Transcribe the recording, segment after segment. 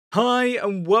Hi,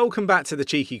 and welcome back to the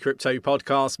Cheeky Crypto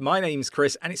Podcast. My name's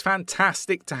Chris, and it's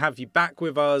fantastic to have you back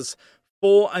with us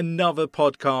for another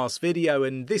podcast video.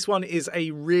 And this one is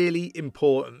a really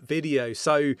important video.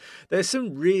 So there's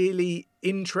some really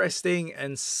interesting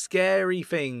and scary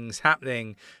things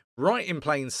happening right in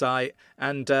plain sight,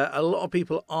 and a lot of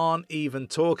people aren't even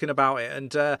talking about it.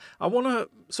 And I want to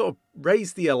sort of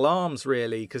raise the alarms,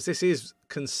 really, because this is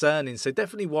concerning. So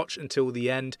definitely watch until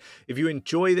the end. If you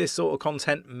enjoy this sort of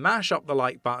content, mash up the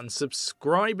like button,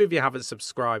 subscribe if you haven't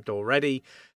subscribed already,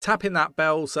 tapping that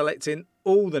bell, selecting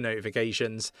all the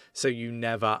notifications so you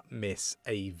never miss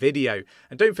a video.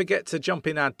 And don't forget to jump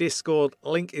in our Discord.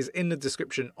 Link is in the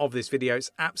description of this video.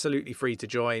 It's absolutely free to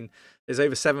join. There's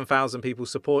over 7,000 people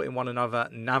supporting one another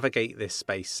navigate this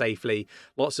space safely.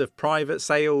 Lots of private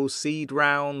sales, seed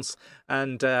rounds,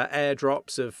 and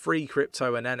airdrops of free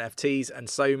crypto and NFTs, and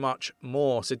so much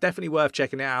more. So definitely worth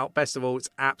checking it out. Best of all, it's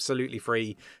absolutely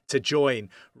free to join.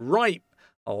 Right,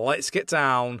 let's get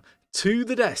down to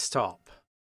the desktop.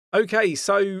 Okay,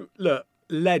 so look,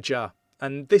 Ledger,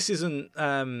 and this isn't,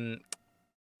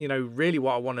 really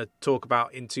what I want to talk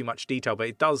about in too much detail, but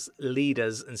it does lead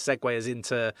us and segue us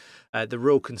into the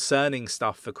real concerning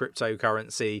stuff for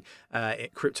cryptocurrency,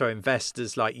 crypto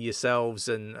investors like yourselves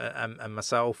and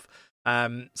myself.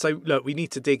 So look, we need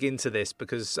to dig into this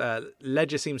because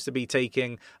Ledger seems to be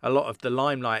taking a lot of the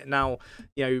limelight now.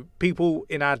 People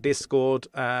in our Discord,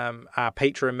 our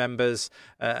Patreon members,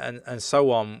 and so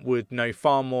on would know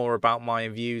far more about my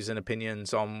views and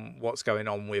opinions on what's going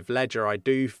on with Ledger. I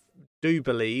do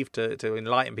believe, to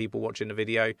enlighten people watching the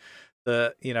video,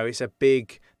 that it's a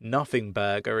big nothing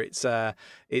burger.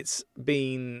 It's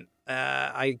been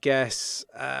I guess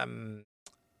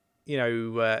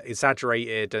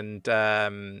exaggerated and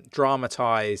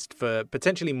dramatized for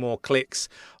potentially more clicks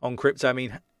on crypto. I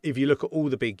mean, if you look at all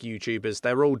the big YouTubers,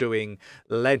 they're all doing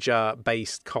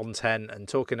Ledger-based content and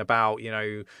talking about,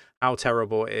 how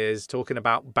terrible it is, talking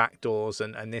about backdoors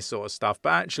and this sort of stuff.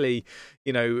 But actually,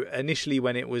 initially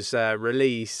when it was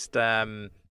released,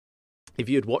 if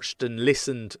you had watched and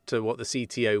listened to what the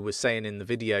CTO was saying in the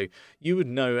video, you would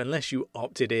know, unless you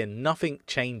opted in, nothing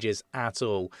changes at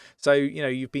all. So,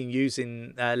 you've been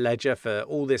using Ledger for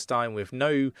all this time with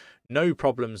no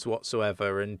problems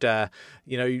whatsoever. And,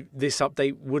 this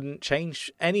update wouldn't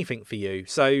change anything for you.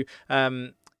 So,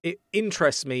 it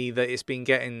interests me that it's been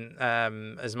getting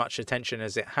as much attention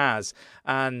as it has.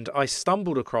 And I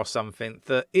stumbled across something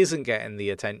that isn't getting the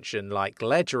attention like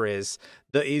Ledger is,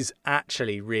 that is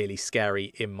actually really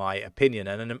scary in my opinion.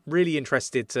 And I'm really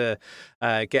interested to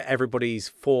get everybody's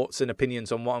thoughts and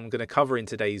opinions on what I'm going to cover in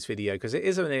today's video, because it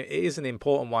is an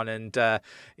important one, and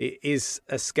it is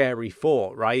a scary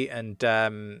thought, right?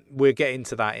 And we'll get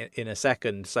into that in a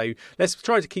second. So let's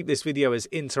try to keep this video as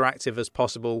interactive as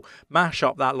possible. Mash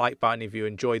up that like button if you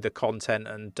enjoy the content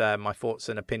and my thoughts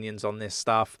and opinions on this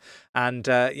stuff, and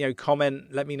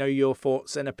comment, let me know your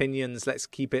thoughts and opinions. Let's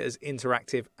keep it as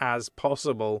interactive as possible.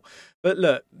 But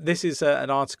look, this is an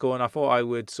article, and I thought I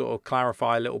would sort of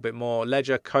clarify a little bit more.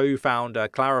 Ledger co-founder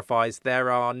clarifies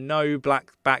there are no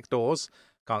backdoors,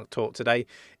 can't talk today,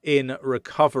 in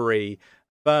recovery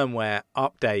firmware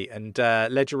update. And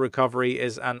Ledger Recovery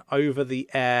is an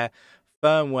over-the-air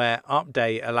firmware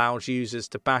update, allows users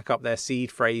to back up their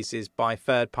seed phrases by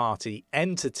third-party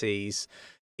entities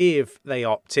if they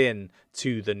opt in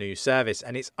to the new service,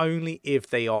 and it's only if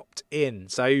they opt in.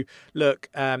 So look,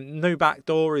 no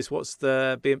backdoor is what's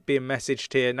being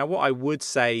messaged here. Now, what I would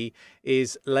say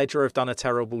is Ledger have done a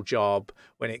terrible job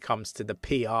when it comes to the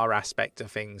PR aspect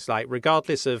of things. Like,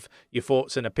 regardless of your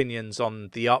thoughts and opinions on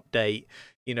the update,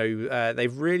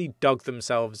 they've really dug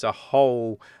themselves a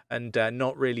hole and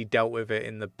not really dealt with it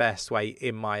in the best way,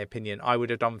 in my opinion. I would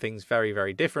have done things very,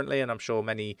 very differently, and I'm sure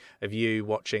many of you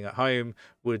watching at home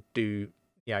would do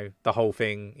the whole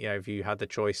thing. If you had the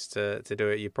choice to do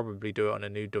it, you'd probably do it on a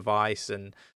new device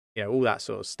and all that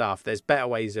sort of stuff. There's better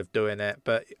ways of doing it,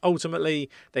 but ultimately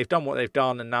they've done what they've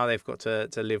done, and now they've got to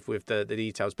live with the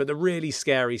details. But the really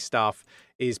scary stuff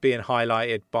is being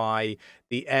highlighted by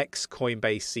the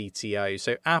ex-Coinbase CTO.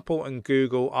 So Apple and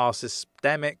Google are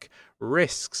systemic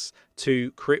risks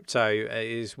to crypto,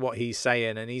 is what he's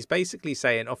saying. And he's basically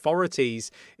saying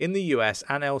authorities in the US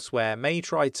and elsewhere may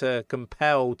try to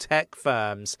compel tech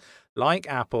firms like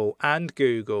Apple and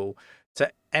Google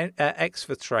to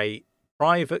exfiltrate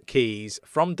private keys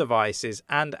from devices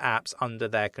and apps under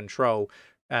their control.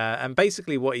 And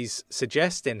basically what he's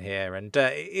suggesting here, and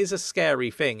it is a scary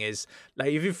thing, is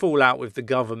like if you fall out with the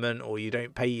government or you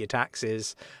don't pay your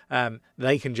taxes,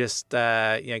 they can just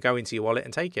go into your wallet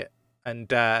and take it. And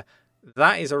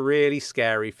that is a really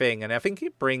scary thing. And I think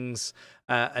it brings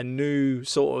a new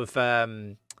sort of,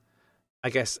 I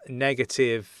guess,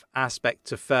 negative aspect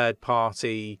to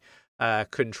third-party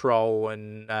control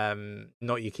and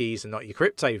not your keys and not your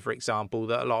crypto, for example,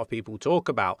 that a lot of people talk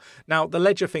about. Now, the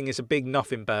ledger thing is a big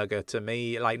nothing burger to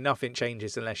me. Like, nothing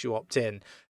changes unless you opt in.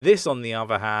 This, on the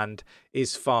other hand,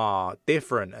 is far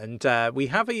different. And we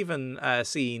have even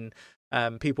seen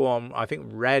people on, I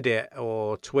think, Reddit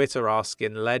or Twitter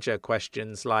asking Ledger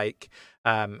questions like,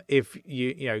 if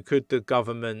could the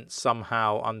government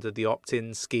somehow, under the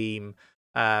opt-in scheme,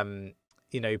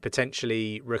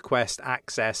 potentially request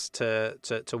access to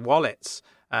wallets,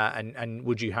 and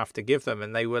would you have to give them?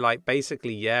 And they were like,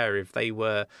 basically, yeah, if they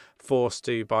were forced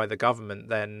to by the government,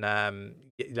 then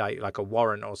like a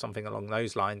warrant or something along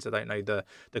those lines. I don't know the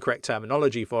correct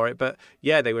terminology for it, but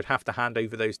yeah, they would have to hand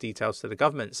over those details to the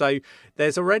government. So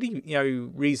there's already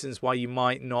reasons why you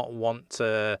might not want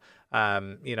to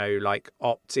like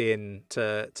opt in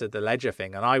to the Ledger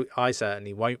thing, and I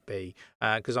certainly won't be,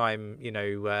 because I'm in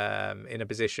a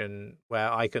position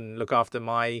where I can look after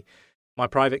my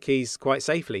private keys quite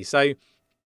safely. So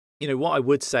what I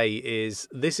would say is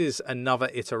this is another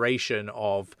iteration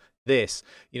of this.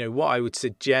 What I would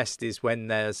suggest is, when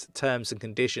there's terms and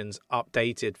conditions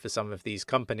updated for some of these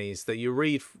companies, that you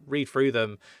read through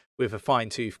them with a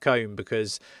fine-tooth comb,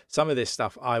 because some of this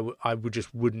stuff I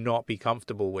would not be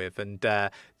comfortable with. And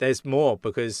there's more,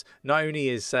 because not only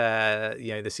is the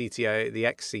CTO, the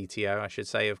ex-CTO, I should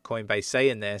say, of Coinbase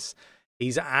saying this,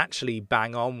 he's actually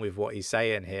bang on with what he's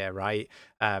saying here, right?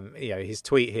 His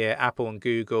tweet here: Apple and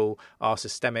Google are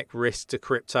systemic risks to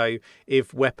crypto.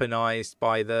 If weaponized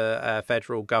by the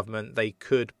federal government, they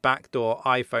could backdoor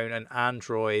iPhone and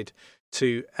Android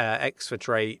to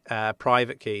exfiltrate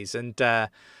private keys. And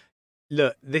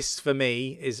look, this for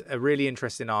me is a really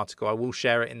interesting article. I will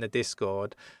share it in the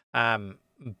Discord.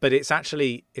 But it's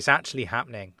actually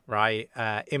happening, right?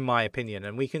 In my opinion.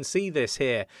 And we can see this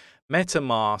here.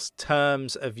 MetaMask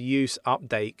terms of use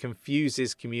update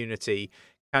confuses community.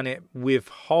 Can it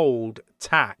withhold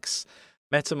tax?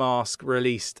 MetaMask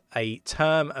released a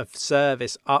term of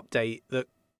service update that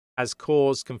has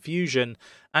caused confusion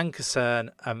and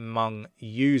concern among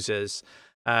users.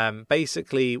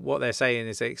 Basically, what they're saying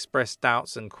is they express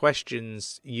doubts and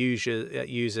questions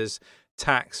users'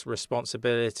 tax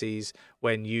responsibilities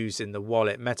when using the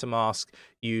wallet. MetaMask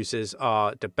users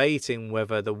are debating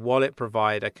whether the wallet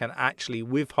provider can actually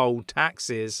withhold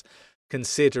taxes,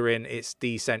 considering its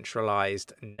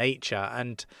decentralized nature.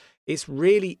 And it's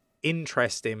really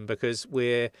interesting, because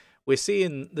we're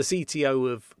seeing the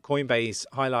CTO of Coinbase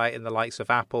highlighting the likes of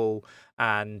Apple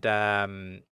and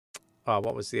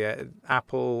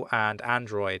Apple and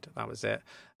Android, that was it,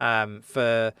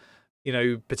 for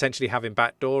potentially having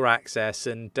backdoor access.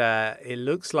 And it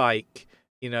looks like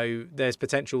there's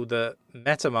potential that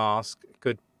MetaMask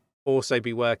could also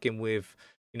be working with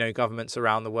governments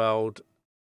around the world,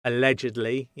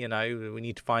 allegedly. We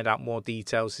need to find out more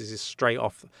details. This is straight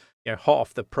off, hot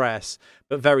off the press,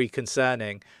 but very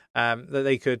concerning, that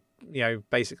they could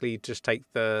basically just take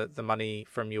the money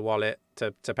from your wallet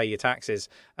to pay your taxes.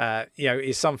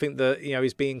 Is something that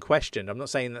is being questioned. I'm not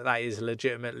saying that is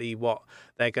legitimately what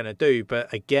they're going to do,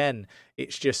 but again,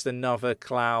 it's just another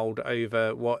cloud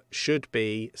over what should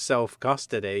be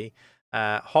self-custody,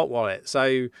 hot wallet.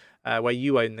 So where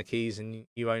you own the keys and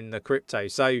you own the crypto.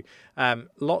 So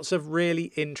lots of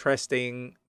really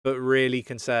interesting but really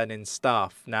concerning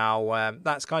stuff. Now,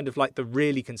 that's kind of like the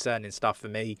really concerning stuff for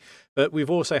me. But we've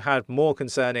also had more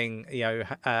concerning,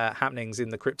 happenings in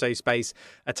the crypto space.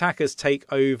 Attackers take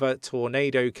over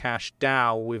Tornado Cash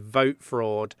DAO with vote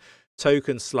fraud.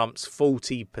 Token slumps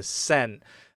 40%.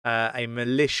 A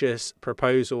malicious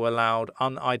proposal allowed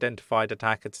unidentified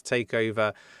attacker to take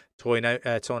over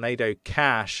Tornado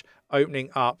Cash,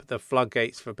 opening up the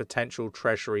floodgates for potential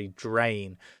treasury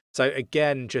drain. So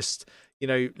again, just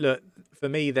look, for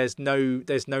me, there's no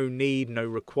need, no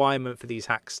requirement for these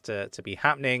hacks to be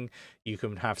happening. You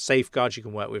can have safeguards. You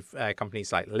can work with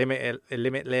companies like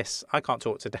Limitless. I can't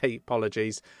talk today,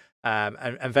 apologies,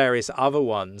 and various other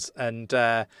ones. And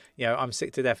I'm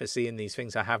sick to death of seeing these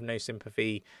things. I have no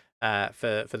sympathy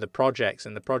for the projects,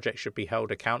 and the project should be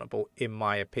held accountable, in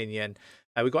my opinion.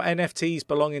 We've got NFTs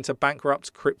belonging to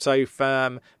bankrupt crypto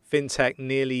firm fintech,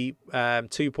 nearly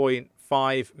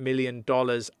 $2.5 million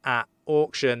at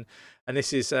auction. And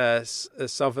this is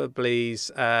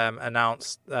Sotheby's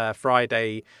announced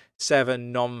Friday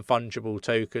 7 non-fungible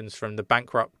tokens from the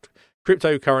bankrupt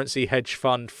cryptocurrency hedge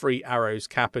fund Three Arrows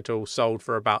Capital, sold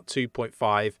for about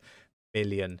 $2.5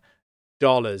 million.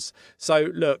 So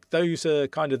look, those are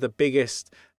kind of the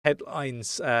biggest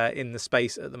headlines in the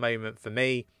space at the moment for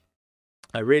me.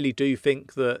 I really do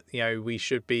think that, we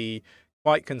should be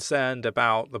quite concerned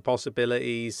about the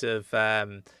possibilities of,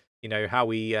 how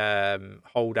we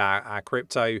hold our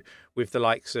crypto with the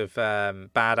likes of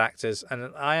bad actors.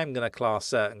 And I am going to class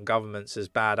certain governments as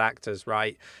bad actors,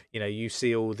 right? You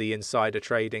see all the insider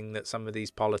trading that some of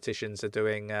these politicians are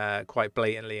doing quite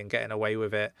blatantly and getting away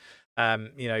with it.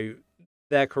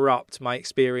 They're corrupt. My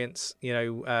experience,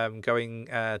 going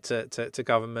to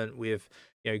government with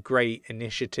great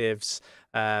initiatives,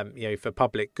 for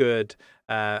public good,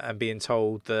 and being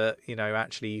told that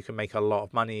actually you can make a lot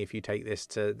of money if you take this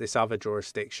to this other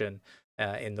jurisdiction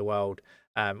in the world.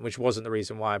 Which wasn't the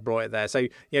reason why I brought it there. So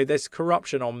there's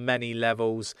corruption on many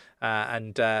levels,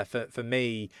 and for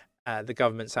me, the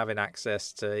government's having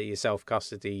access to your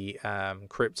self-custody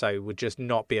crypto would just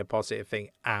not be a positive thing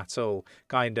at all.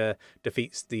 Kind of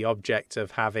defeats the object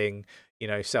of having,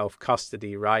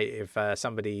 self-custody, right? If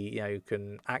somebody,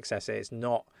 can access it, it's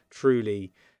not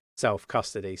truly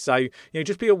self-custody. So,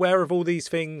 just be aware of all these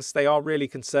things. They are really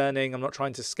concerning. I'm not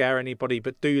trying to scare anybody,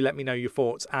 but do let me know your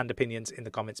thoughts and opinions in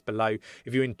the comments below.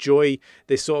 If you enjoy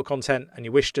this sort of content and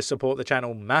you wish to support the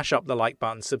channel, mash up the like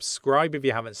button, subscribe if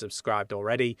you haven't subscribed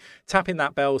already, tapping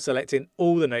that bell, selecting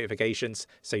all the notifications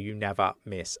so you never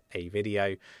miss a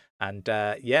video. And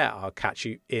I'll catch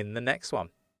you in the next one.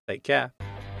 Take care.